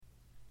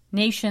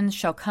Nations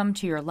shall come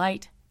to your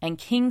light, and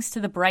kings to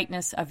the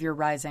brightness of your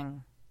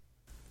rising.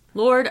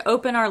 Lord,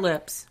 open our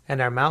lips,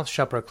 and our mouth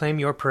shall proclaim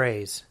your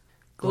praise.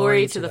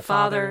 Glory to the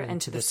Father, and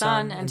to the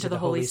Son, and to the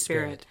Holy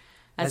Spirit,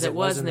 as it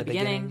was in the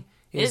beginning,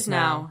 is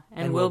now,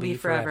 and will be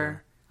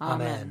forever.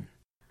 Amen.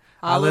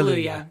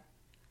 Alleluia.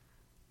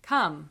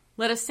 Come,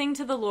 let us sing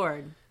to the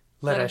Lord.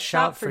 Let us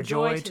shout for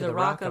joy to the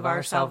rock of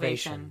our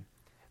salvation.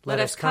 Let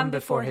us come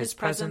before his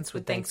presence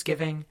with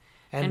thanksgiving,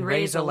 and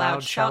raise a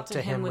loud shout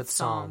to him with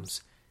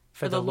psalms.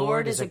 For the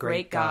Lord is a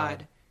great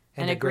God,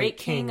 and a great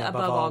King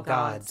above all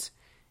gods.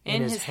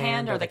 In his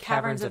hand are the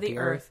caverns of the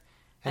earth,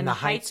 and the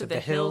heights of the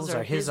hills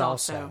are his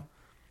also.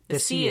 The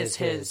sea is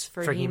his,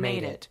 for he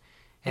made it,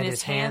 and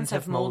his hands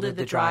have molded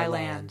the dry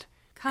land.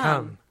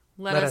 Come,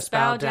 let us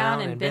bow down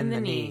and bend the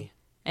knee,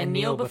 and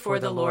kneel before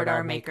the Lord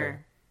our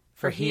Maker.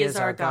 For he is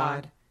our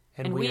God,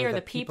 and we are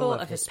the people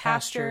of his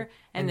pasture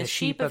and the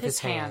sheep of his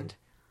hand.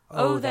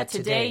 Oh, that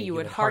today you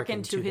would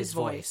hearken to his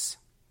voice.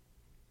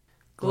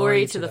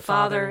 Glory to the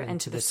Father, and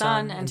to the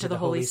Son, and to the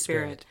Holy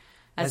Spirit,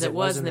 as it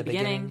was in the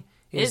beginning,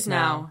 is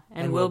now,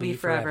 and will be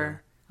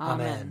forever.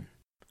 Amen.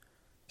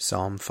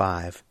 Psalm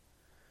 5.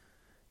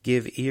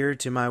 Give ear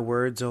to my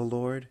words, O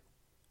Lord.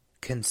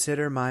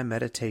 Consider my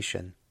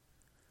meditation.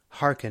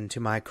 Hearken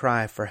to my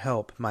cry for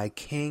help, my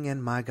King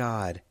and my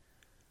God.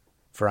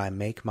 For I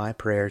make my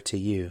prayer to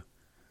you.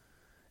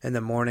 In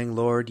the morning,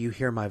 Lord, you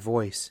hear my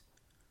voice.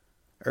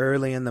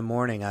 Early in the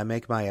morning I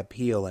make my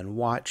appeal and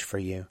watch for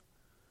you.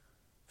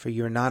 For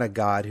you are not a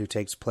God who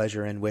takes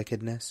pleasure in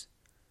wickedness,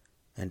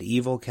 and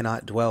evil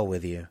cannot dwell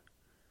with you.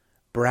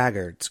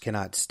 Braggarts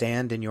cannot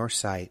stand in your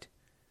sight.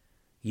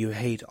 You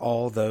hate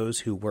all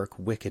those who work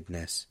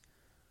wickedness.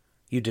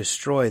 You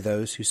destroy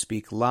those who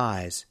speak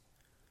lies.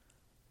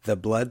 The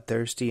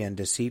bloodthirsty and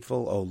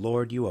deceitful, O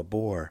Lord, you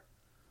abhor.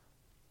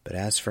 But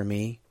as for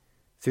me,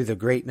 through the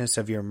greatness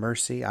of your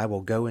mercy, I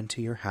will go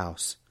into your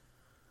house.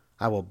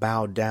 I will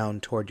bow down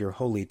toward your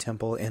holy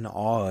temple in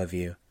awe of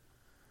you.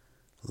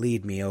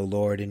 Lead me, O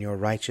Lord, in your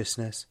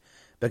righteousness,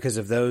 because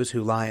of those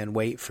who lie in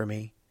wait for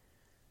me.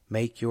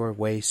 Make your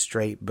way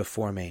straight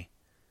before me.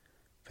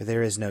 For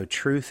there is no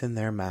truth in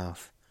their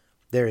mouth.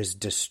 There is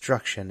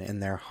destruction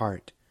in their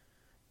heart.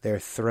 Their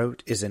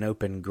throat is an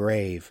open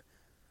grave.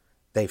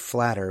 They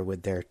flatter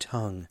with their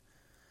tongue.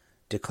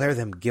 Declare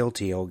them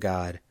guilty, O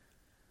God.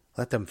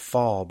 Let them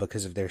fall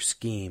because of their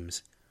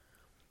schemes.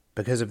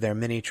 Because of their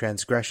many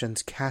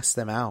transgressions, cast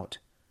them out,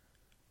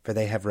 for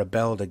they have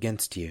rebelled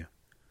against you.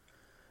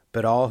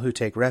 But all who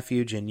take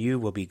refuge in you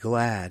will be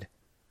glad.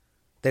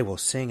 They will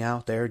sing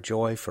out their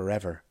joy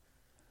forever.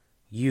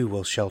 You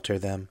will shelter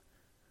them,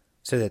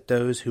 so that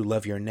those who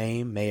love your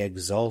name may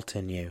exult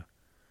in you.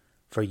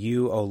 For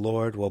you, O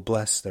Lord, will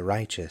bless the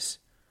righteous.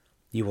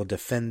 You will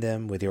defend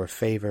them with your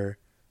favor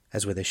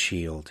as with a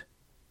shield.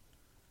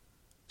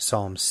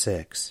 Psalm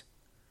 6.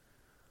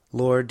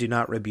 Lord, do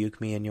not rebuke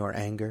me in your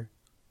anger.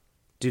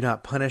 Do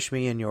not punish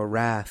me in your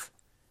wrath.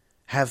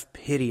 Have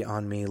pity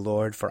on me,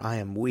 Lord, for I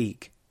am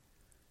weak.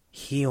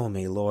 Heal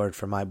me, Lord,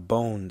 for my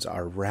bones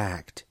are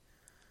racked.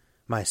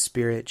 My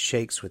spirit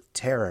shakes with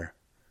terror.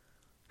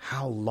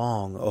 How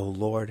long, O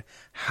Lord,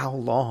 how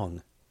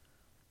long?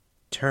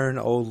 Turn,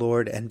 O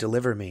Lord, and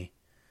deliver me.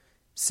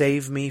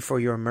 Save me for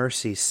your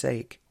mercy's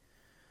sake.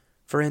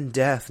 For in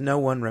death no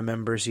one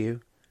remembers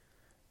you,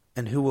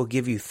 and who will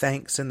give you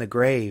thanks in the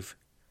grave?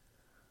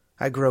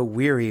 I grow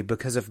weary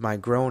because of my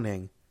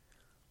groaning.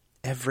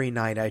 Every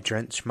night I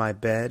drench my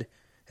bed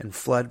and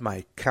flood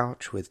my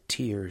couch with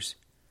tears.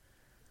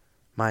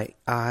 My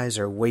eyes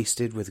are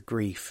wasted with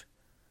grief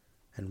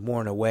and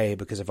worn away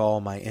because of all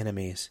my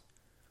enemies.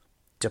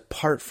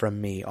 Depart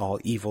from me, all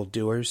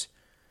evildoers,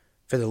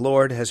 for the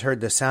Lord has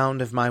heard the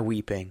sound of my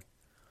weeping.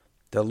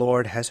 The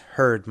Lord has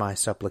heard my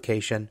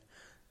supplication.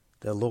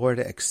 The Lord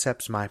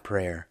accepts my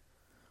prayer.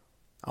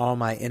 All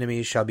my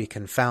enemies shall be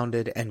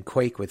confounded and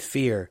quake with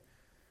fear.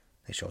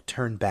 They shall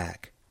turn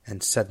back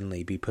and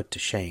suddenly be put to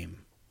shame.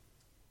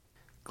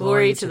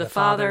 Glory to the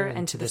Father,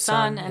 and to the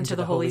Son, and to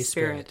the Holy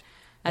Spirit,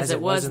 as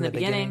it was in the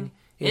beginning,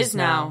 is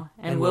now,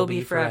 and will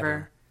be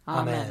forever.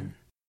 Amen.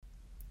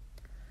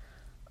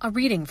 A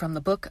reading from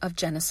the book of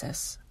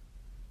Genesis.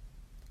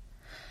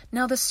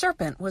 Now the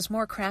serpent was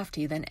more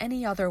crafty than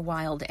any other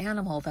wild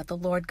animal that the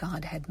Lord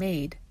God had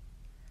made.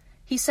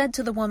 He said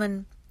to the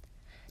woman,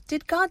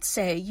 "Did God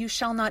say, 'You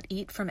shall not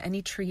eat from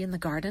any tree in the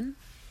garden'?"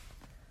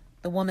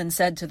 The woman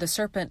said to the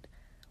serpent,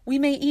 "We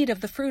may eat of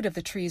the fruit of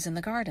the trees in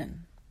the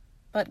garden."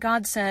 But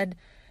God said,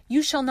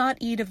 "You shall not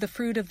eat of the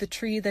fruit of the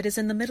tree that is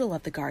in the middle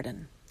of the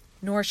garden,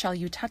 nor shall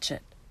you touch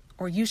it,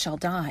 or you shall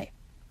die."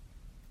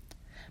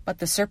 But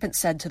the serpent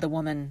said to the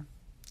woman,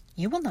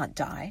 "You will not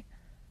die,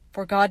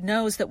 for God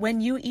knows that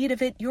when you eat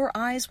of it, your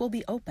eyes will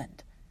be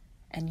opened,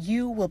 and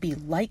you will be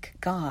like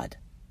God,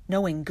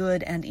 knowing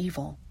good and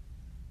evil."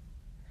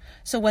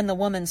 So when the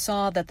woman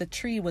saw that the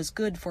tree was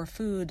good for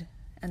food,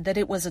 and that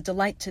it was a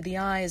delight to the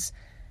eyes,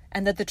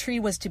 and that the tree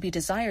was to be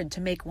desired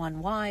to make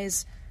one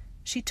wise,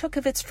 she took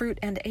of its fruit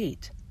and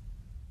ate.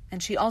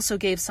 And she also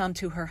gave some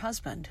to her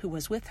husband, who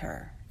was with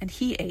her, and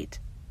he ate.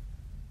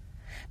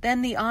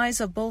 Then the eyes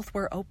of both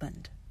were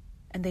opened,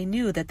 and they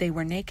knew that they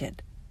were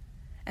naked.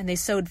 And they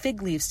sewed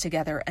fig leaves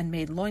together and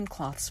made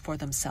loincloths for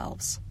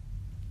themselves.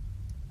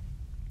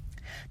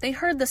 They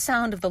heard the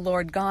sound of the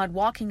Lord God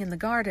walking in the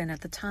garden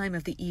at the time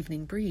of the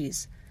evening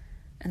breeze.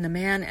 And the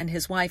man and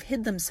his wife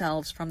hid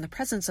themselves from the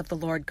presence of the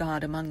Lord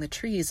God among the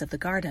trees of the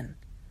garden.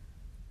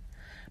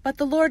 But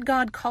the Lord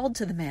God called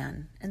to the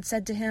man and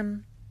said to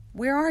him,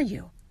 "Where are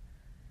you?"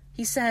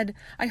 He said,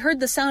 "I heard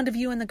the sound of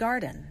you in the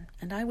garden,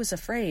 and I was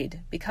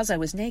afraid, because I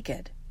was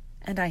naked,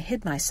 and I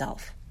hid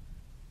myself."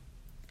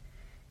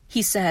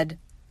 He said,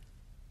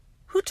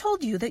 "Who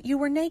told you that you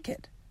were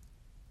naked?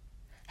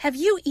 Have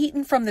you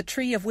eaten from the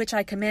tree of which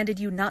I commanded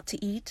you not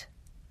to eat?"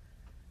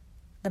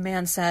 The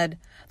man said,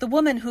 "The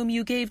woman whom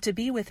you gave to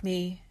be with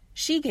me,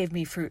 she gave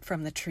me fruit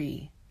from the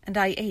tree, and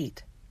I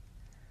ate."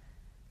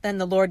 Then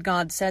the Lord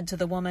God said to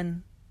the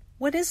woman,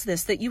 "What is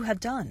this that you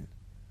have done?"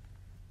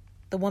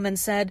 The woman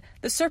said,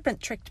 "The serpent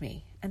tricked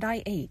me, and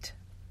I ate."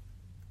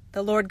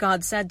 The Lord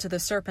God said to the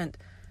serpent,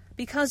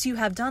 "Because you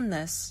have done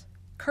this,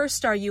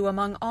 cursed are you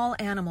among all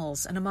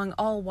animals and among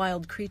all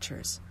wild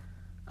creatures.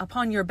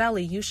 Upon your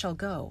belly you shall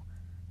go,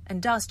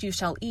 and dust you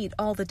shall eat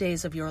all the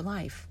days of your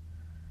life.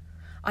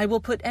 I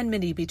will put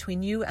enmity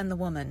between you and the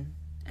woman,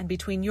 and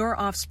between your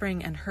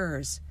offspring and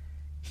hers.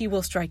 He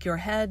will strike your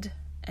head,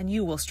 and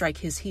you will strike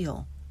his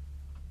heel."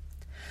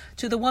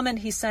 To the woman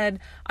he said,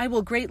 "I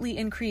will greatly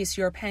increase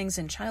your pangs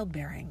in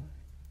childbearing.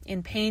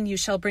 In pain you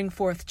shall bring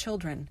forth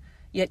children,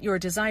 yet your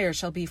desire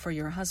shall be for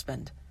your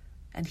husband,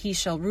 and he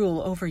shall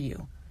rule over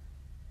you."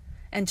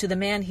 And to the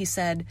man he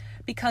said,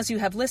 "Because you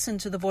have listened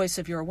to the voice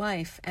of your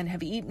wife, and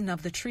have eaten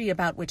of the tree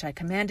about which I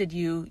commanded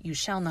you, you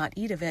shall not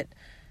eat of it.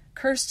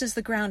 Cursed is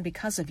the ground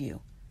because of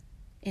you.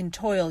 In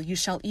toil you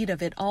shall eat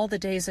of it all the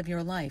days of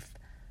your life.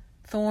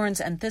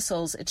 Thorns and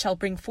thistles it shall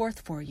bring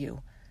forth for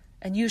you,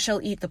 and you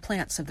shall eat the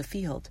plants of the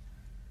field.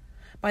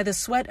 By the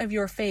sweat of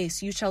your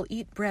face you shall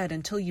eat bread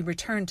until you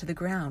return to the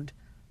ground,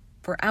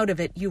 for out of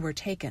it you were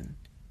taken.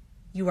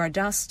 You are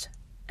dust,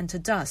 and to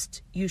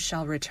dust you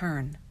shall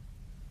return."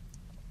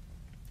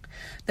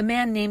 The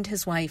man named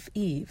his wife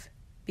Eve,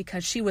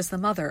 because she was the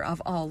mother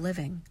of all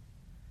living.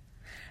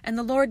 And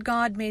the Lord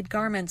God made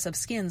garments of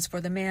skins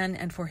for the man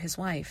and for his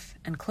wife,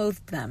 and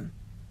clothed them.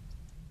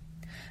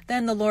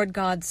 Then the Lord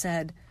God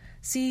said,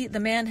 "See, the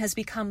man has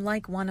become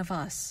like one of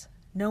us,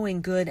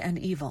 knowing good and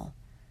evil.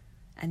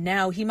 And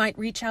now he might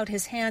reach out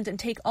his hand and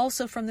take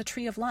also from the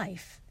tree of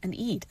life, and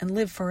eat and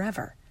live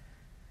forever."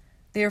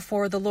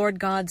 Therefore the Lord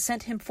God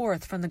sent him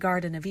forth from the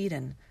Garden of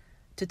Eden,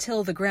 to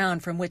till the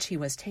ground from which he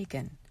was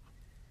taken.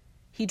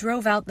 He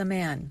drove out the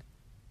man,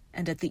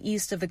 and at the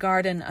east of the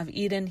Garden of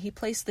Eden he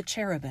placed the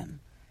cherubim,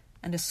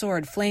 and a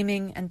sword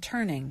flaming and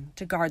turning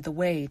to guard the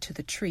way to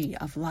the tree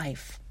of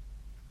life.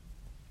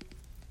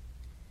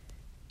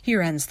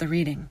 Here ends the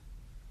reading.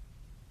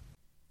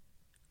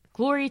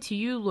 Glory to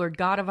you, Lord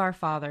God of our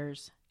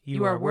fathers.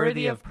 You are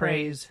worthy of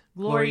praise.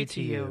 Glory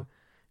to you.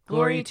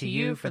 Glory to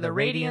you for the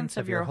radiance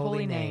of your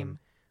holy name.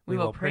 We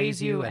will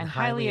praise you and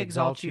highly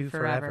exalt you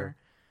forever.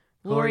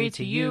 Glory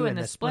to you in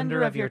the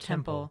splendor of your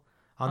temple.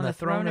 On the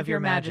throne of your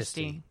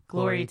majesty,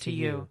 glory to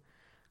you.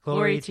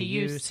 Glory to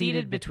you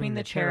seated between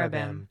the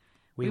cherubim.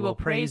 We will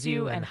praise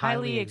you and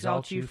highly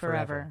exalt you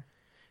forever.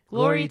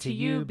 Glory to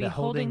you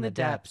beholding the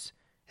depths,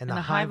 and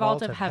the high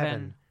vault of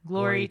heaven,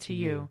 glory to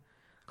you.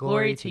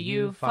 Glory to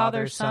you,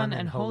 Father, Son,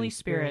 and Holy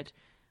Spirit.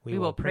 We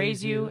will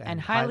praise you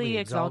and highly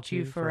exalt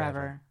you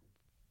forever.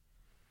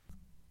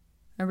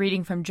 A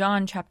reading from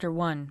John chapter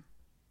 1.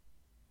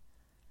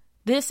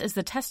 This is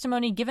the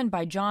testimony given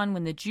by John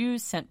when the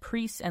Jews sent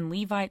priests and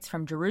Levites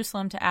from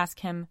Jerusalem to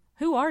ask him,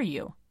 "Who are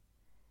you?"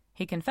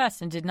 He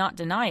confessed and did not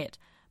deny it,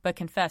 but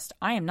confessed,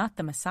 "I am not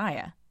the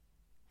Messiah."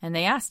 And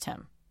they asked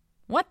him,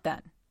 "What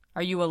then?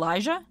 Are you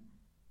Elijah?"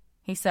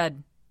 He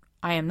said,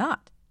 "I am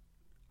not."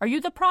 "Are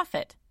you the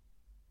prophet?"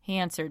 He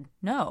answered,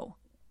 "No."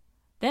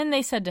 Then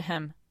they said to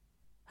him,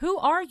 "Who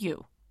are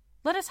you?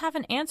 Let us have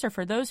an answer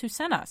for those who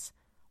sent us.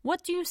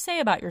 What do you say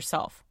about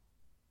yourself?"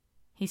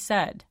 He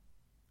said,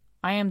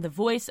 "I am the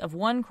voice of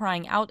one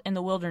crying out in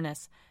the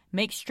wilderness,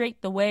 'Make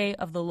straight the way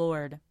of the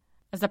Lord,'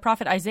 as the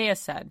prophet Isaiah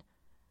said."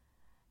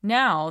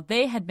 Now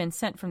they had been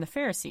sent from the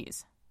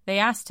Pharisees. They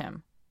asked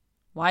him,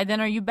 "Why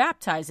then are you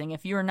baptizing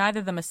if you are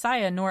neither the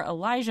Messiah nor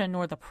Elijah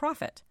nor the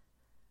prophet?"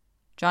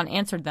 John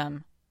answered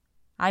them,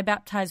 "I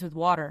baptize with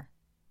water.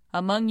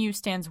 Among you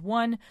stands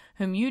one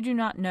whom you do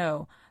not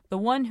know, the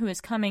one who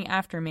is coming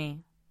after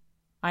me.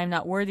 I am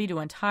not worthy to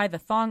untie the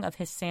thong of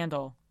his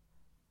sandal."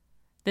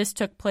 This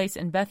took place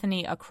in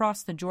Bethany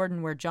across the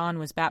Jordan where John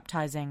was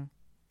baptizing.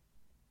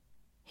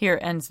 Here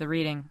ends the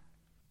reading.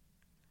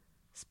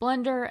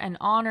 Splendor and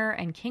honor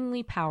and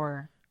kingly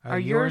power are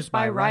yours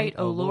by right,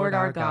 O Lord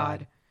our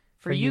God,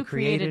 for you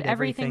created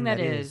everything that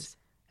is,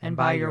 and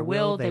by your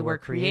will they were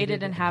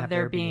created and have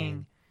their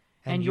being.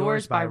 And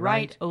yours by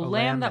right, O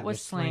Lamb that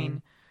was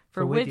slain,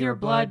 for with your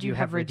blood you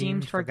have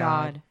redeemed for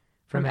God,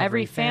 from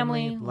every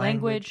family,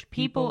 language,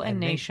 people, and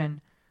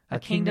nation, a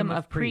kingdom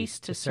of priests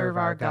to serve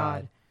our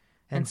God.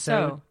 And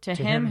so, to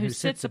him who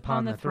sits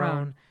upon the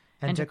throne,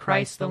 and to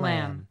Christ the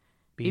Lamb,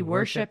 be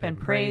worship and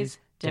praise,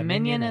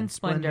 dominion and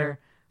splendor,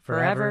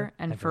 forever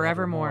and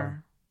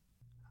forevermore.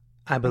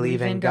 I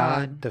believe in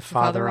God, the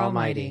Father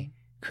Almighty,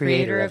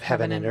 creator of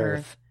heaven and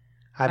earth.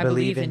 I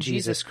believe in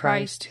Jesus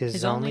Christ,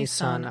 his only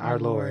Son, our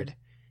Lord.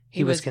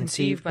 He was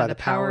conceived by the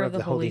power of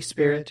the Holy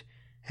Spirit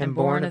and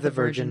born of the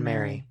Virgin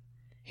Mary.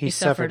 He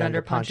suffered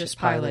under Pontius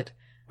Pilate,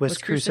 was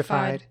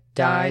crucified,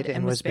 died,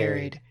 and was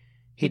buried.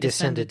 He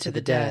descended to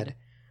the dead.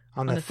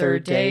 On the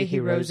third day he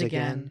rose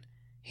again.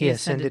 He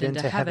ascended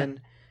into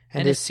heaven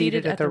and is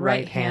seated at the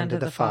right hand of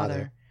the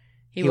Father.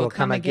 He will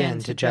come again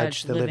to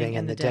judge the living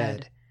and the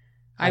dead.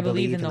 I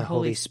believe in the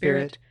Holy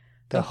Spirit,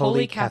 the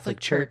Holy Catholic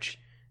Church,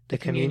 the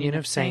communion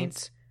of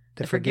saints,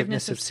 the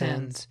forgiveness of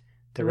sins,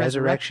 the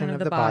resurrection of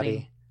the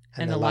body,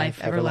 and the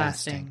life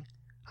everlasting.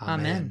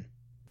 Amen.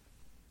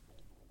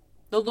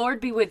 The Lord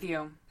be with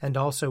you. And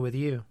also with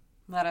you.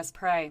 Let us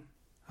pray.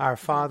 Our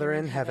Father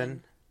in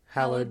heaven,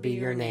 hallowed be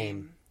your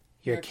name.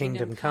 Your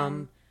kingdom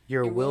come,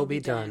 your will be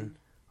done,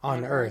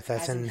 on earth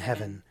as in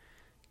heaven.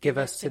 Give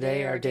us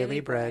today our daily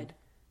bread.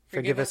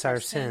 Forgive us our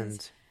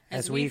sins,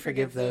 as we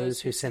forgive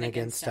those who sin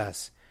against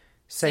us.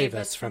 Save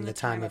us from the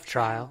time of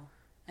trial,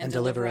 and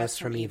deliver us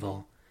from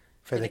evil.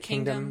 For the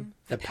kingdom,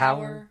 the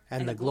power,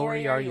 and the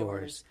glory are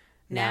yours,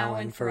 now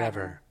and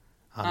forever.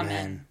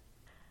 Amen.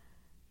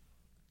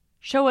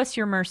 Show us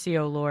your mercy,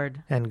 O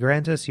Lord. And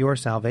grant us your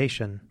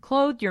salvation.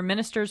 Clothe your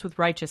ministers with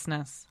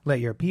righteousness.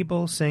 Let your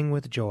people sing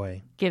with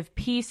joy. Give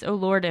peace, O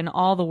Lord, in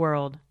all the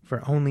world.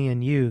 For only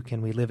in you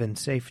can we live in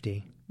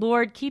safety.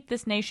 Lord, keep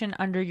this nation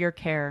under your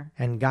care.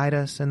 And guide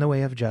us in the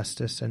way of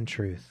justice and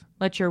truth.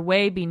 Let your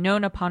way be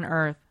known upon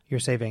earth. Your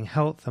saving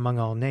health among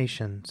all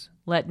nations.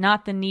 Let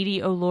not the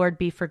needy, O Lord,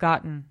 be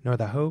forgotten. Nor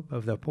the hope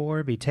of the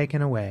poor be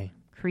taken away.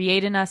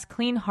 Create in us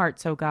clean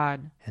hearts, O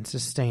God. And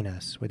sustain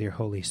us with your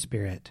Holy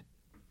Spirit.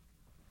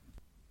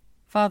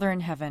 Father in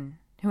heaven,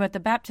 who at the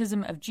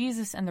baptism of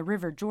Jesus in the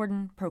river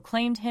Jordan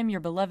proclaimed him your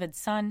beloved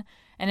Son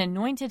and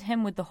anointed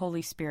him with the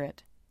Holy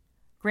Spirit,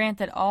 grant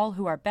that all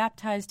who are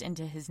baptized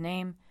into his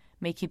name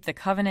may keep the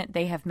covenant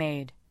they have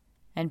made,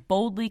 and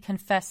boldly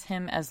confess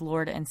him as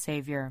Lord and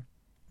Savior,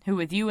 who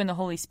with you in the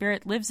Holy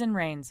Spirit lives and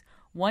reigns,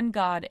 one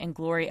God in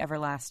glory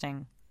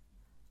everlasting.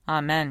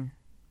 Amen.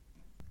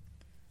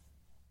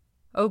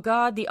 O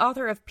God, the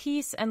author of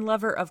peace and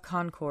lover of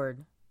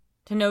concord,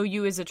 to know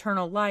you is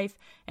eternal life,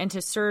 and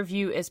to serve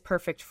you is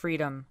perfect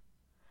freedom.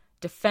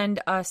 Defend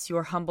us,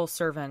 your humble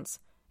servants,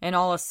 in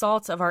all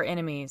assaults of our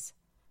enemies,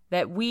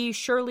 that we,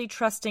 surely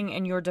trusting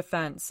in your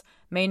defense,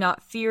 may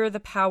not fear the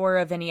power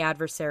of any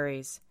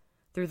adversaries,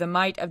 through the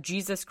might of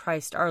Jesus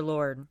Christ our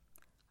Lord.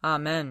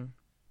 Amen.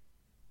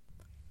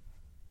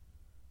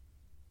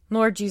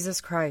 Lord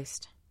Jesus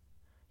Christ,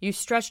 you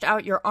stretched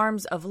out your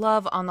arms of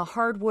love on the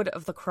hard wood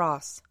of the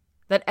cross,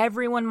 that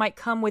everyone might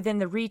come within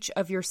the reach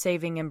of your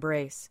saving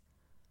embrace.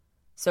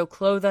 So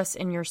clothe us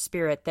in your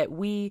Spirit, that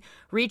we,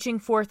 reaching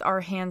forth our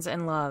hands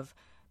in love,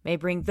 may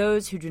bring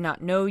those who do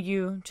not know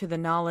you to the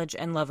knowledge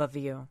and love of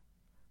you.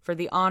 For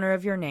the honor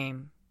of your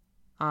name.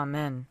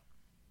 Amen.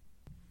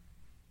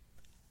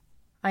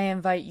 I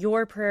invite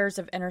your prayers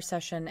of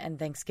intercession and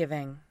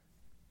thanksgiving.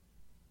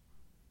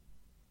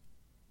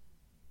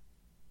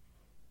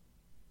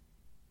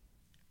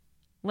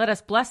 Let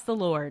us bless the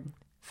Lord.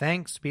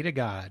 Thanks be to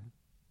God.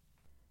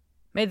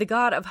 May the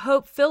God of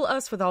hope fill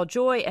us with all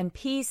joy and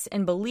peace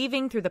in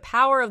believing through the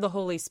power of the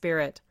Holy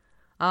Spirit.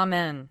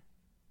 Amen.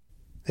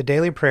 The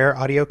Daily Prayer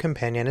audio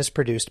companion is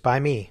produced by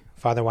me,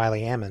 Father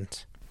Wiley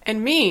Ammons.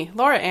 And me,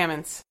 Laura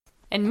Ammons.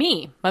 And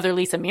me, Mother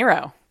Lisa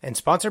Meirow. And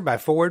sponsored by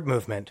Forward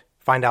Movement.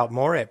 Find out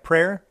more at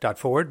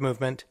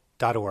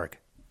prayer.forwardmovement.org.